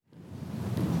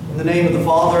the name of the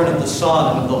Father, and of the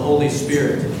Son, and of the Holy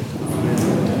Spirit.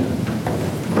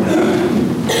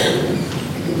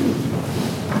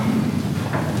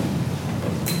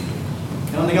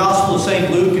 Now in the Gospel of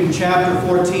St. Luke in chapter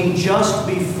 14, just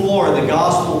before the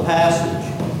Gospel passage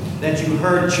that you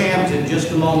heard chanted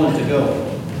just a moment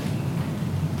ago,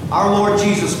 our Lord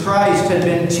Jesus Christ had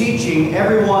been teaching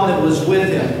everyone that was with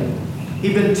him.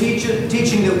 He'd been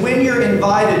teaching that when you're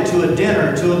invited to a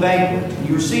dinner, to a banquet,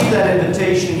 you receive that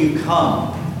invitation, you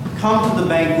come. Come to the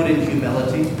banquet in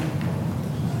humility.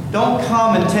 Don't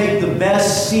come and take the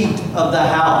best seat of the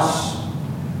house.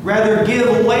 Rather, give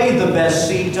away the best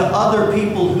seat to other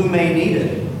people who may need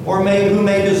it, or who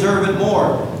may deserve it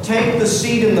more. Take the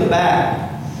seat in the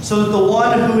back, so that the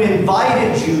one who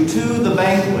invited you to the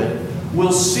banquet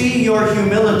will see your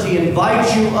humility,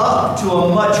 invite you up to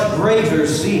a much greater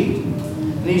seat.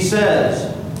 And he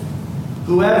says,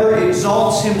 whoever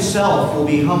exalts himself will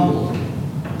be humbled,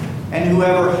 and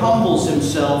whoever humbles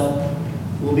himself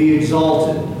will be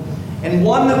exalted. And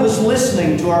one that was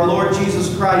listening to our Lord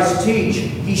Jesus Christ teach,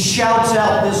 he shouts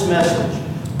out this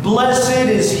message: blessed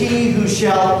is he who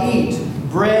shall eat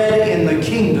bread in the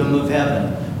kingdom of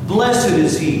heaven. Blessed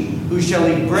is he who shall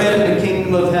eat bread in the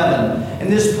kingdom of heaven.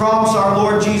 And this prompts our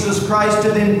Lord Jesus Christ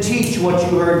to then teach what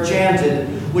you heard chanted,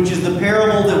 which is the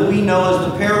parable that we know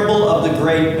as the parable of the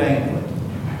great banquet.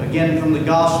 Again, from the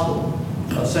Gospel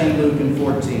of St. Luke in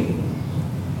 14.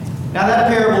 Now that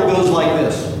parable goes like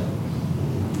this.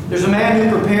 There's a man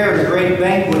who prepared a great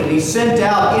banquet, and he sent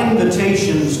out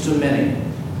invitations to many.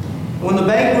 When the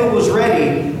banquet was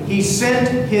ready, he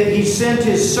sent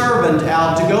his servant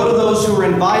out to go to those who were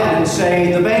invited and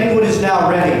say, the banquet is now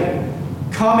ready.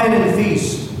 Come in and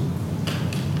feast.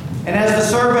 And as the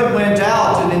servant went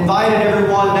out and invited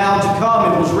everyone now to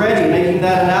come and was ready, making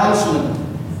that announcement,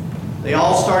 they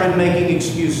all started making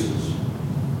excuses,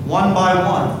 one by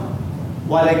one,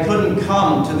 why they couldn't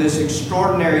come to this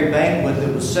extraordinary banquet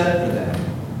that was set for them.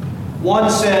 One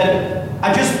said,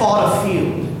 I just bought a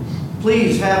field.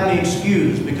 Please have me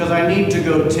excused because I need to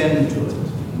go tend to it.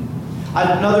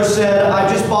 Another said, I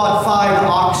just bought 5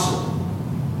 oxen.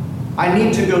 I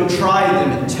need to go try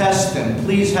them and test them.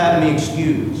 Please have me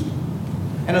excused.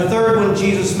 And a third one,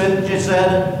 Jesus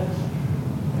said,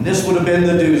 and this would have been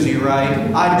the doozy,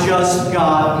 right? I just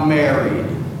got married.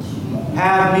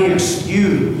 Have me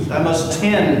excused. I must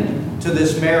tend to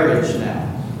this marriage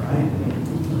now, right?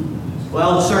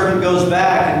 Well, the servant goes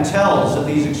back and tells of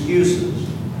these excuses.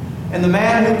 And the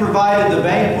man who provided the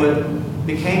banquet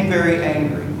became very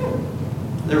angry.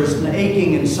 There was an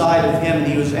aching inside of him,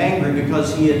 and he was angry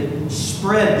because he had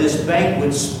spread this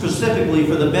banquet specifically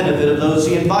for the benefit of those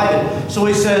he invited. So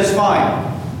he says,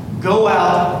 fine, go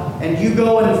out and you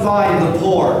go and find the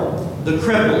poor, the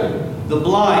crippled, the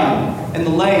blind, and the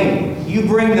lame. You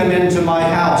bring them into my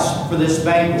house for this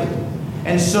banquet.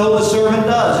 And so the servant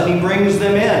does, and he brings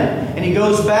them in. And he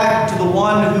goes back to the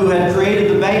one who had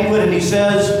created the banquet, and he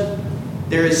says,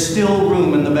 there is still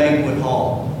room in the banquet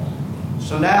hall.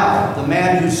 So now, the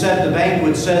man who set the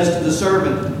banquet says to the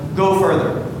servant, go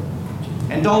further.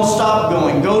 And don't stop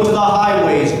going. Go to the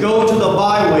highways. Go to the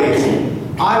byways.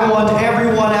 I want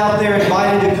everyone out there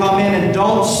invited to come in, and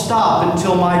don't stop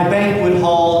until my banquet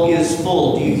hall is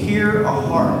full. Do you hear a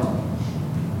heart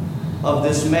of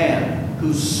this man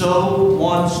who so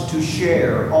wants to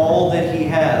share all that he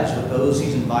has with those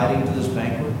he's inviting to this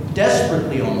banquet?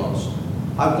 Desperately almost.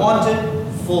 I want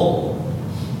it full.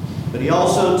 But he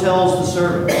also tells the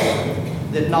servant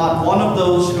that not one of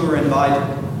those who are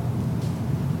invited,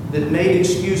 that made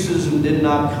excuses and did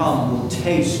not come, will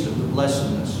taste of the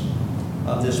blessedness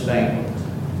of this banquet.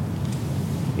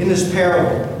 In this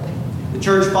parable, the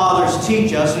church fathers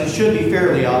teach us, and it should be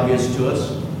fairly obvious to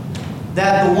us,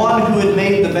 that the one who had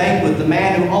made the banquet, the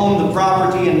man who owned the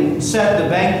property and set the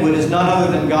banquet, is none other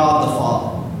than God the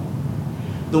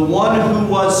Father. The one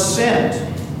who was sent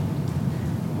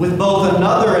with both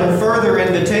another and further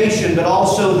invitation, but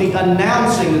also the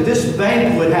announcing that this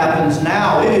banquet happens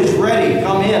now, it is ready,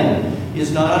 come in,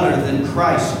 is none other than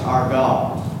Christ our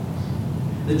God.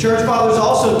 The church fathers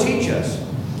also teach us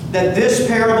that this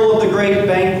parable of the great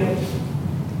banquet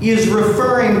is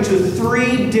referring to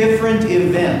 3 different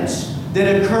events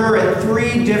that occur at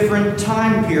 3 different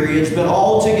time periods, but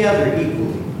all together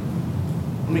equally.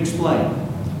 Let me explain.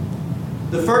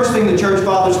 The first thing the church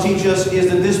fathers teach us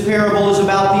is that this parable is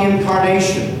about the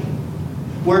incarnation,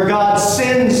 where God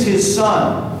sends his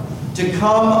Son to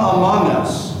come among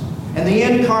us. And the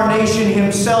incarnation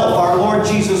himself, our Lord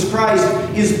Jesus Christ,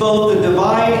 is both the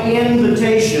divine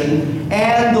invitation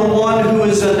and the one who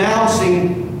is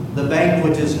announcing the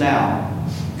banquet is now.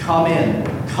 Come in,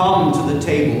 come to the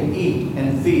table, eat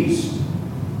and feast.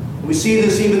 We see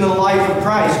this even in the life of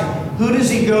Christ. Who does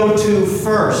he go to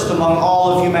first among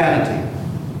all of humanity?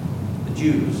 The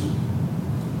Jews.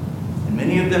 And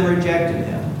many of them rejected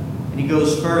him. And he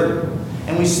goes further.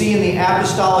 And we see in the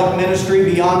apostolic ministry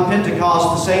beyond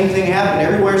Pentecost, the same thing happened.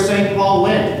 Everywhere St. Paul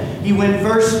went, he went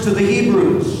first to the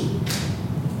Hebrews.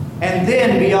 And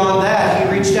then beyond that,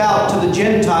 he reached out to the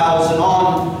Gentiles and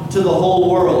on to the whole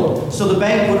world. So the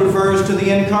banquet refers to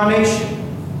the incarnation.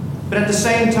 But at the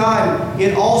same time,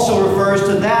 it also refers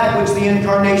to that which the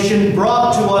incarnation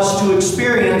brought to us to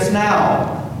experience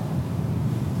now.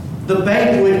 The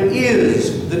banquet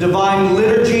is the divine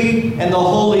liturgy and the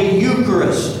Holy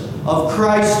Eucharist of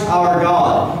Christ our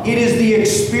God. It is the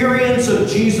experience of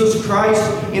Jesus Christ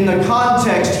in the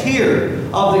context here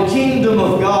of the kingdom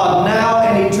of God, now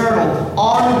and eternal,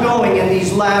 ongoing in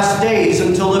these last days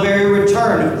until the very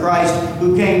return of Christ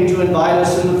who came to invite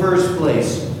us in the first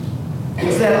place.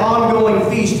 It's that ongoing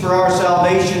feast for our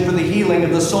salvation, for the healing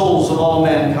of the souls of all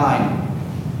mankind.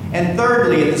 And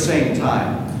thirdly, at the same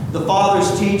time, the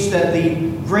Fathers teach that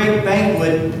the great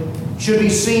banquet should be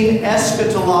seen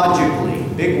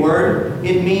eschatologically. Big word.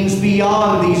 It means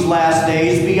beyond these last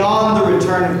days, beyond the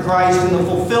return of Christ and the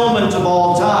fulfillment of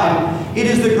all time. It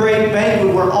is the great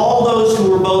banquet where all those who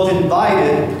were both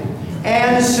invited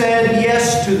and said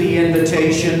yes to the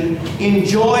invitation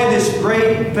enjoy this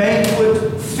great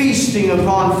banquet, feasting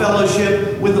upon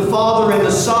fellowship with the Father and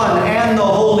the Son and the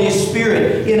Holy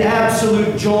Spirit in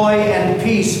absolute joy and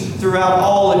peace throughout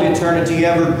all of eternity,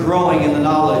 ever growing in the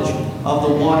knowledge of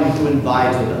the one who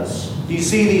invited us. Do you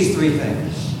see these three things?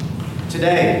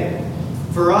 Today,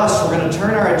 for us, we're going to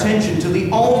turn our attention to the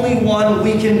only one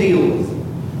we can deal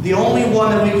with. The only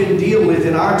one that we can deal with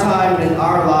in our time and in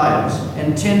our lives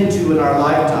and tend to in our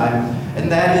lifetime,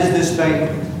 and that is this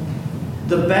banquet.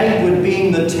 The banquet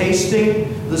being the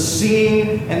tasting, the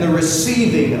seeing, and the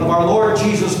receiving of our Lord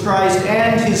Jesus Christ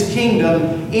and His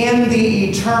kingdom in the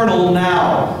eternal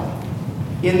now.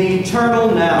 In the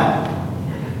eternal now.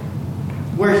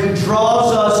 Where He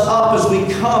draws us up as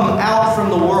we come out from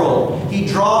the world. He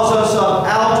draws us up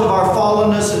out of our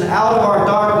fallenness and out of our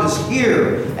darkness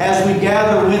here as we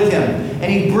gather with Him.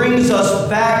 And He brings us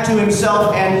back to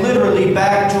Himself and literally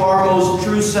back to our most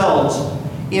true selves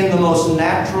in the most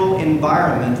natural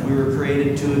environment we were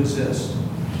created to exist.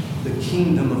 The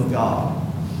kingdom of God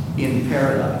in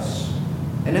paradise.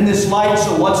 And in this light,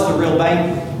 so what's the real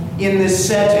banquet? In this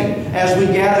setting, as we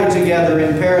gather together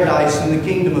in paradise in the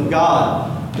kingdom of God,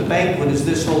 the banquet is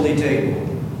this holy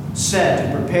table, set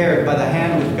and prepared by the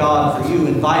hand of God for you,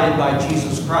 invited by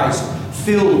Jesus Christ,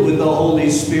 filled with the Holy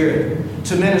Spirit,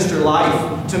 to minister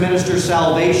life, to minister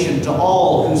salvation to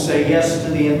all who say yes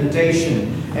to the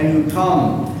invitation and who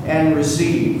come and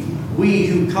receive. We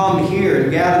who come here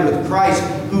and gather with Christ,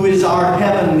 who is our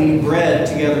heavenly bread,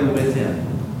 together with Him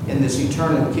in this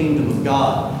eternal kingdom of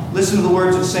God. Listen to the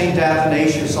words of St.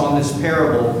 Athanasius on this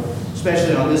parable,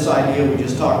 especially on this idea we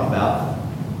just talked about.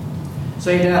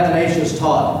 St. Athanasius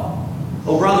taught,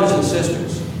 "O brothers and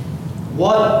sisters,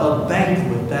 what a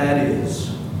banquet that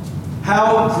is!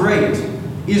 How great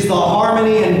is the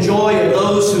harmony and joy of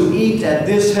those who eat at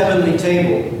this heavenly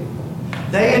table!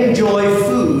 They enjoy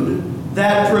food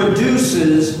that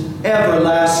produces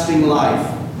everlasting life,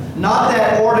 not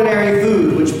that ordinary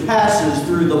food which passes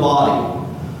through the body.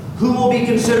 Who will be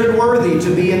considered worthy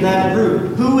to be in that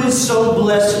group? Who is so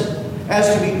blessed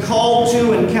as to be called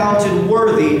to and counted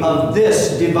worthy of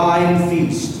this divine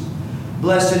feast?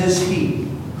 Blessed is he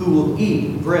who will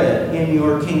eat bread in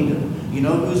your kingdom." You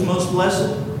know who's most blessed?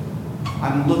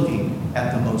 I'm looking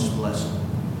at the most blessed.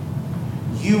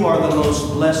 You are the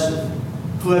most blessed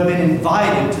who have been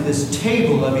invited to this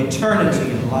table of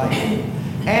eternity and life.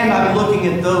 And I'm looking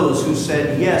at those who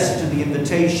said yes to the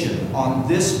invitation on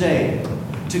this day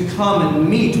to come and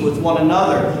meet with one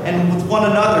another, and with one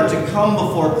another to come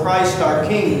before Christ our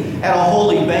King at a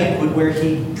holy banquet where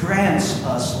He grants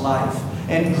us life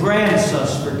and grants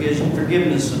us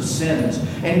forgiveness of sins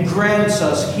and grants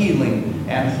us healing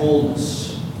and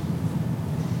wholeness.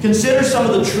 Consider some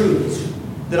of the truths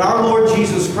that our Lord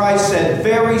Jesus Christ said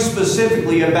very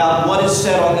specifically about what is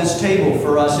said on this table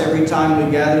for us every time we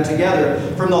gather together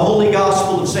from the Holy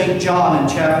Gospel of St. John in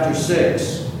chapter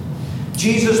 6.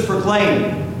 Jesus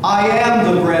proclaimed, "I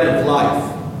am the bread of life.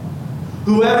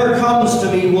 Whoever comes to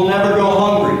me will never go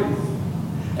hungry,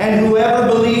 and whoever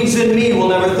believes in me will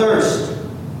never thirst.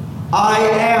 I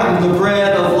am the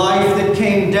bread of life that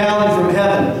came down from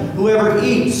heaven. Whoever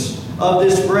eats of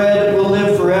this bread will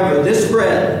live forever. This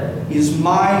bread is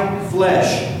my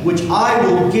flesh, which I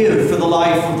will give for the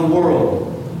life of the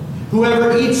world.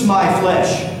 Whoever eats my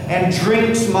flesh and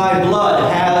drinks my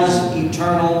blood has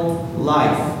eternal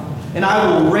life, and I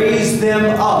will raise them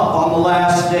up on the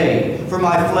last day. For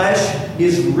my flesh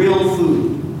is real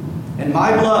food, and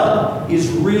my blood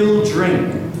is real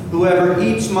drink. Whoever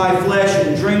eats my flesh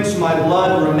and drinks my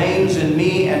blood remains in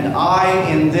me, and I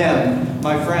in them.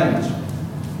 My friends,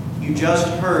 you just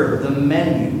heard the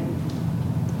menu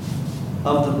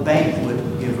of the banquet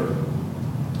giver.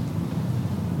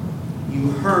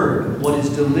 You heard what is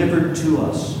delivered to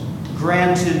us,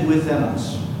 granted within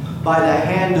us, by the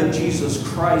hand of Jesus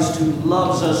Christ, who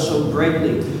loves us so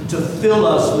greatly to fill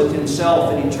us with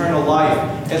himself in eternal life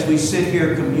as we sit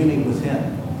here communing with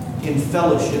him in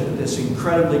fellowship at this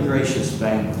incredibly gracious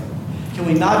banquet. Can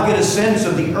we not get a sense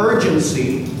of the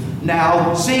urgency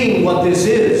now, seeing what this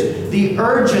is? The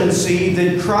urgency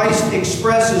that Christ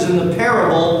expresses in the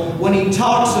parable when he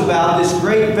talks about this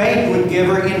great banquet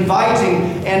giver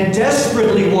inviting and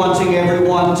desperately wanting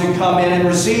everyone to come in and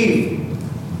receive.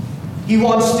 He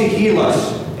wants to heal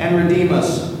us and redeem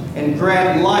us and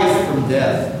grant life from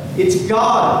death. It's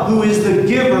God who is the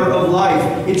giver of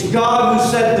life. It's God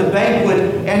who set the banquet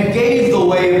and gave the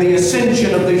way of the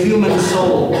ascension of the human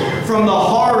soul from the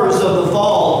horrors of the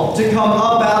fall to come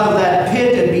up out of that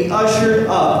pit and be ushered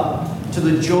up to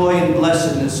the joy and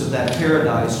blessedness of that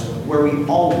paradise where we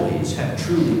always have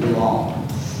truly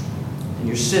belonged. And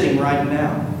you're sitting right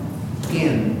now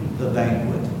in the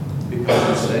banquet because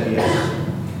you said yes.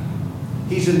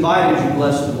 He's invited you,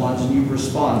 blessed ones, and you've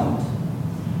responded.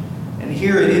 And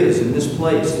here it is in this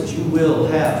place that you will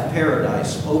have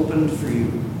paradise opened for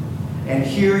you. And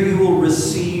here you will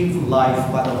receive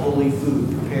life by the holy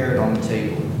food prepared on the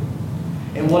table.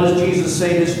 And what does Jesus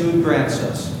say this food grants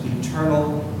us?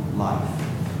 Eternal life.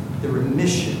 The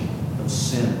remission of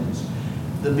sins.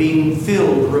 The being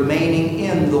filled, remaining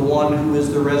in the one who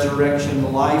is the resurrection, the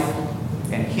life,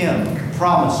 and him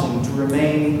promising to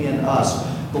remain in us.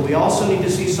 But we also need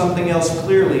to see something else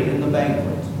clearly in the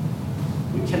banquet.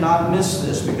 We cannot miss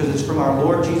this because it's from our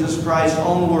Lord Jesus Christ's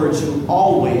own words, who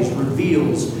always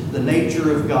reveals the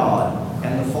nature of God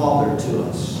and the Father to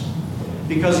us.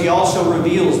 Because he also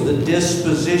reveals the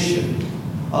disposition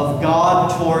of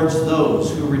God towards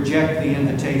those who reject the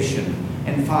invitation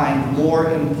and find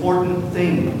more important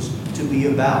things to be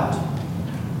about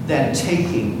than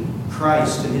taking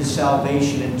Christ and his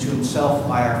salvation into himself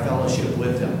by our fellowship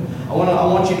with him. I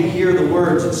want you to hear the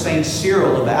words of St.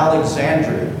 Cyril of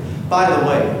Alexandria. By the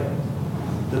way,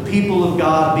 the people of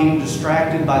God being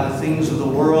distracted by the things of the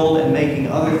world and making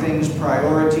other things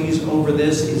priorities over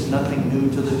this is nothing new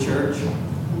to the church.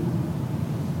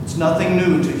 It's nothing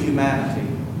new to humanity.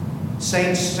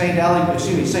 Saint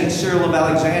Cyril of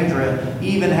Alexandria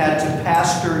even had to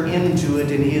pastor into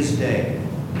it in his day.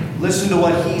 Listen to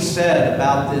what he said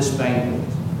about this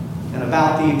banquet and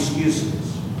about the excuses.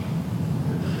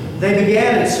 They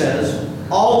began, it says,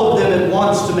 all of them at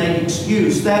once to make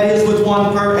excuse. That is, as with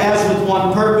one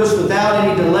purpose, without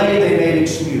any delay, they made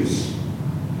excuse.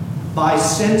 By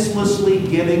senselessly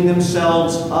giving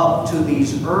themselves up to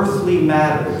these earthly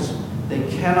matters, they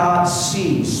cannot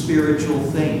see spiritual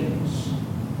things.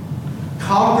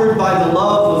 Conquered by the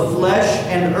love of flesh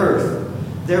and earth,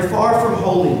 they're far from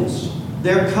holiness.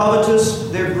 They're covetous,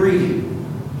 they're greedy.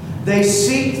 They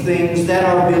seek things that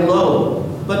are below,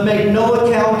 but make no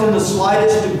account in the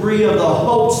slightest degree of the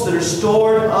hopes that are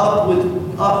stored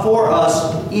up for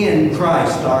us in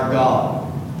Christ our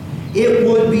God. It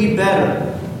would be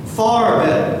better, far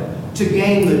better, to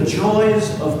gain the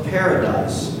joys of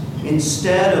paradise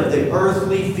instead of the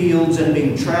earthly fields and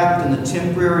being trapped in the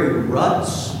temporary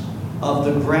ruts of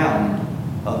the ground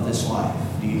of this life.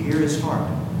 Do you hear his heart?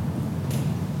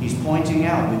 He's pointing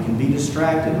out we can be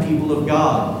distracted. People of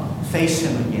God, face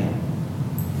him again.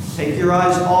 Take your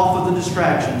eyes off of the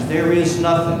distractions. There is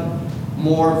nothing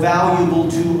more valuable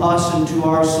to us and to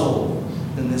our soul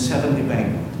than this heavenly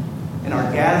banquet and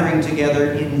our gathering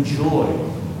together in joy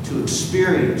to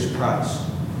experience Christ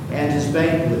and his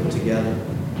banquet together.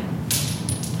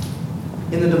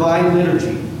 In the divine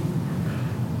liturgy,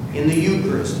 in the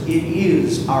Eucharist, it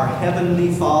is our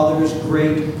Heavenly Father's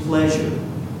great pleasure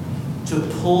to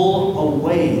pull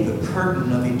away the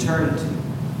curtain of eternity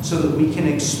so that we can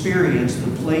experience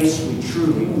the place we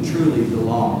truly, truly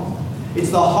belong.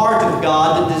 It's the heart of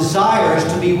God that desires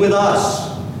to be with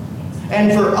us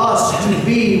and for us to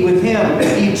be with him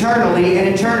eternally, and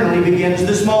eternally begins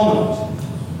this moment.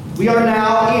 We are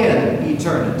now in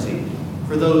eternity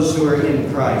for those who are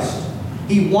in Christ.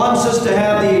 He wants us to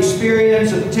have the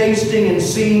experience of tasting and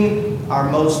seeing our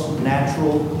most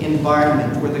natural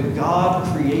environment where the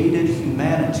God-created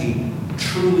humanity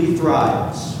truly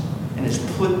thrives and is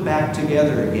put back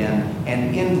together again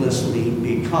and endlessly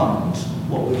becomes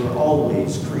what we were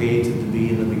always created to be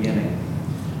in the beginning.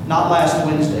 Not last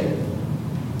Wednesday,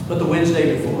 But the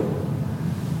Wednesday before,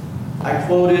 I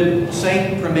quoted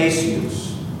St.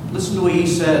 Primasius. Listen to what he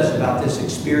says about this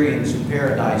experience in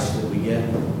paradise that we get.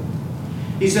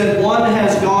 He said, "One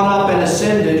has gone up and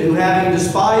ascended who, having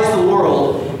despised the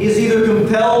world, is either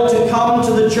compelled to come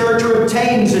to the church or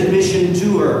obtains admission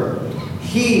to her.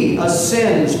 He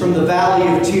ascends from the valley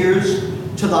of tears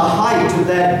to the height of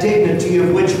that dignity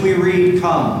of which we read,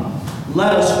 'Come,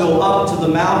 let us go up to the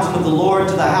mountain of the Lord,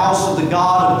 to the house of the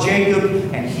God of Jacob,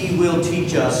 and he will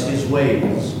teach us his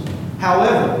ways.'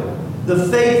 However, the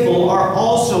faithful are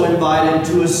also invited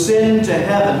to ascend to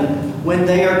heaven when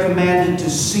they are commanded to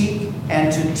seek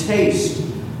and to taste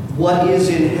what is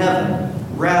in heaven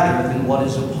rather than what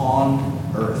is upon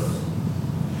earth.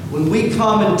 When we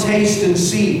come and taste and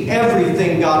see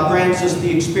everything God grants us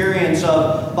the experience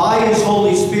of by His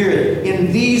Holy Spirit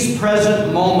in these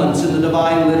present moments in the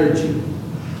Divine Liturgy,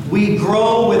 we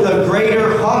grow with a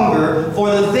greater hunger for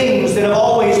the things that have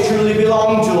always truly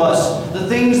belonged to us, the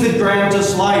things that grant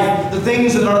us life, the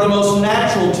things that are the most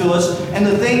natural to us, and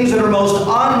the things that are most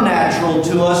unnatural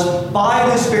to us. By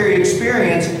this very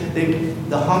experience,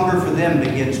 the hunger for them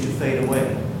begins to fade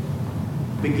away,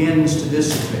 begins to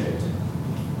dissipate.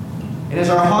 And as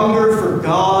our hunger for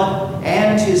God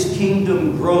and His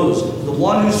kingdom grows, the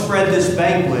one who spread this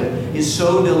banquet is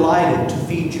so delighted to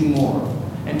feed you more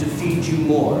and to feed you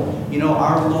more. You know,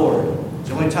 our Lord, it's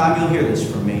the only time you'll hear this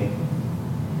from me,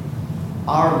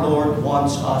 our Lord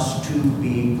wants us to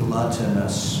be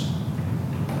gluttonous.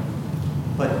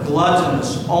 But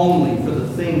gluttonous only for the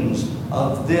things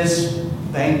of this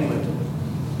banquet.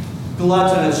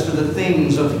 Gluttonous for the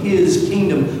things of His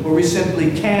kingdom, where we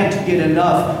simply can't get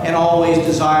enough and always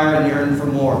desire and yearn for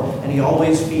more. And He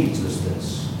always feeds us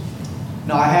this.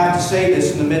 Now, I have to say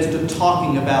this in the midst of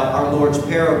talking about our Lord's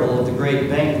parable of the great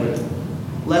banquet,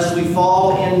 lest we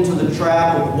fall into the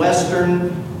trap of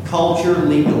Western culture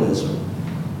legalism.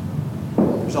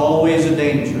 There's always a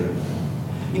danger.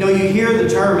 You know, you hear the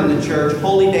term in the church,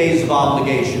 holy days of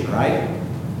obligation, right?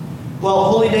 Well,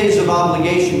 holy days of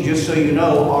obligation, just so you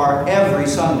know, are every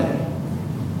Sunday.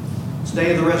 It's the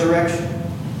day of the resurrection.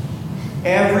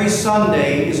 Every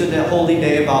Sunday is a holy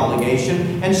day of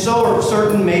obligation, and so are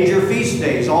certain major feast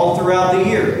days all throughout the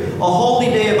year. A holy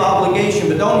day of obligation,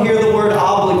 but don't hear the word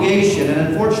obligation, and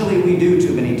unfortunately we do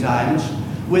too many times,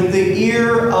 with the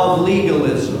ear of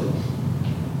legalism.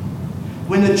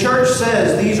 When the church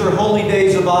says these are holy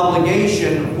days of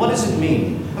obligation, what does it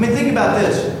mean? I mean, think about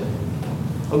this.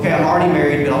 Okay, I'm already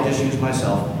married, but I'll just use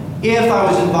myself. If I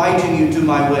was inviting you to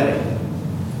my wedding,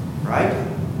 right?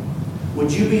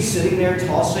 Would you be sitting there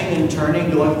tossing and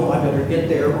turning, going, oh, I better get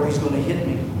there or he's going to hit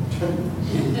me?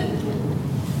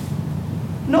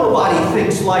 Nobody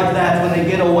thinks like that when they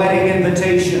get a wedding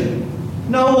invitation.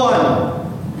 No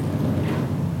one.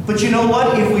 But you know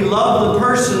what? If we love the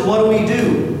person, what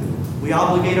do? We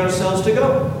obligate ourselves to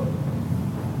go.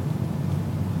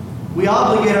 We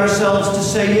obligate ourselves to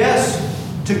say yes,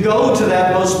 to go to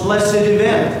that most blessed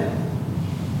event.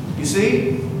 You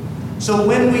see? So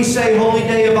when we say holy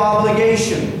day of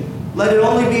obligation, let it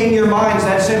only be in your minds.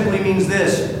 That simply means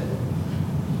this.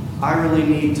 I really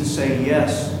need to say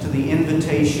yes to the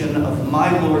invitation of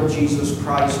my Lord Jesus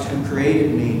Christ, who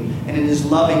created me and in His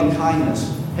loving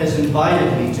kindness has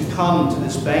invited me to come to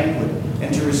this banquet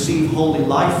and to receive holy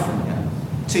life from Him,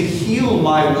 to heal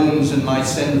my wounds and my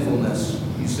sinfulness.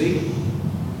 You see?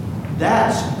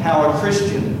 That's how a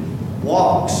Christian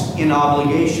walks in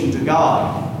obligation to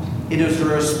God. It is a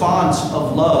response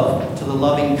of love to the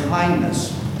loving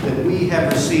kindness that we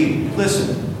have received.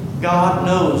 Listen, God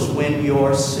knows when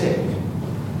you're sick,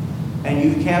 and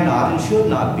you cannot and should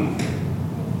not be.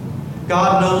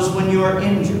 God knows when you're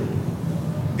injured.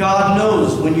 God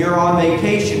knows when you're on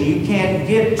vacation. You can't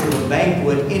get to a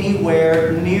banquet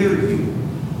anywhere near you.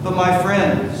 But my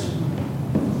friends,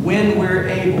 when we're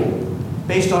able,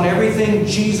 based on everything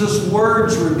Jesus'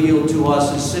 words revealed to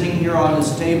us is sitting here on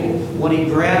this table, what He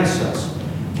grants us,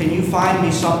 can you find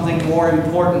me something more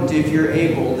important, if you're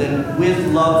able, than with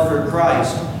love for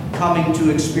Christ, coming to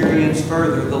experience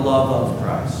further the love of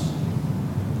Christ?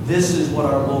 This is what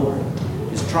our Lord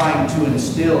is trying to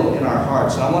instill in our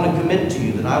hearts. And I want to commit to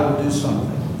you that I will do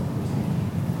something.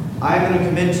 I'm going to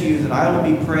commit to you that I will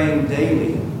be praying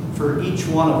daily for each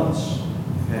one of us.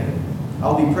 Okay?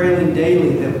 I'll be praying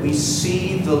daily that we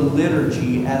see the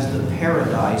liturgy as the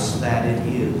paradise that it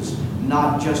is,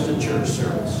 not just a church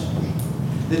service.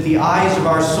 That the eyes of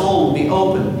our soul will be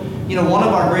open. You know, one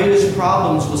of our greatest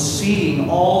problems with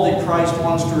seeing all that Christ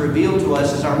wants to reveal to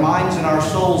us is our minds and our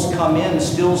souls come in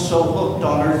still so hooked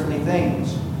on earthly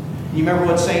things. You remember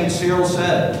what St. Athanasius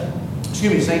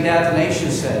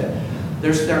said?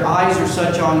 Their eyes are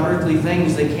such on earthly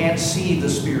things they can't see the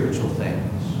spiritual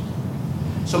things.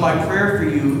 So my prayer for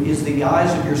you is the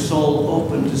eyes of your soul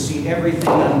open to see everything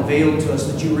unveiled to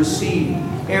us, that you receive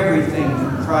everything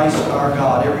from Christ our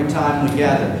God every time we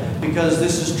gather. Because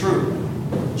this is true.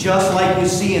 Just like we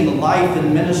see in the life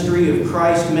and ministry of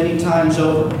Christ many times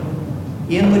over,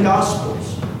 in the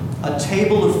Gospels, a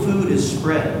table of food is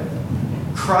spread.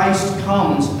 Christ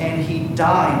comes and he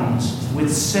dines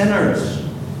with sinners.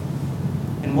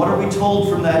 And what are we told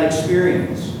from that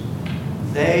experience?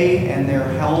 They and their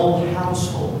whole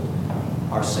household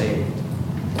are saved,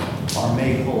 are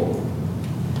made whole.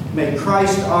 May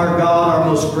Christ our God, our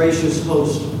most gracious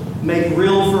host, make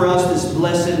real for us this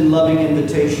blessed and loving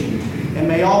invitation. And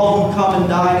may all who come and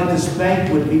dine at this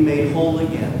banquet be made whole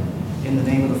again. In the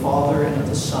name of the Father, and of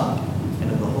the Son,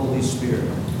 and of the Holy Spirit.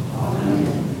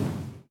 Amen.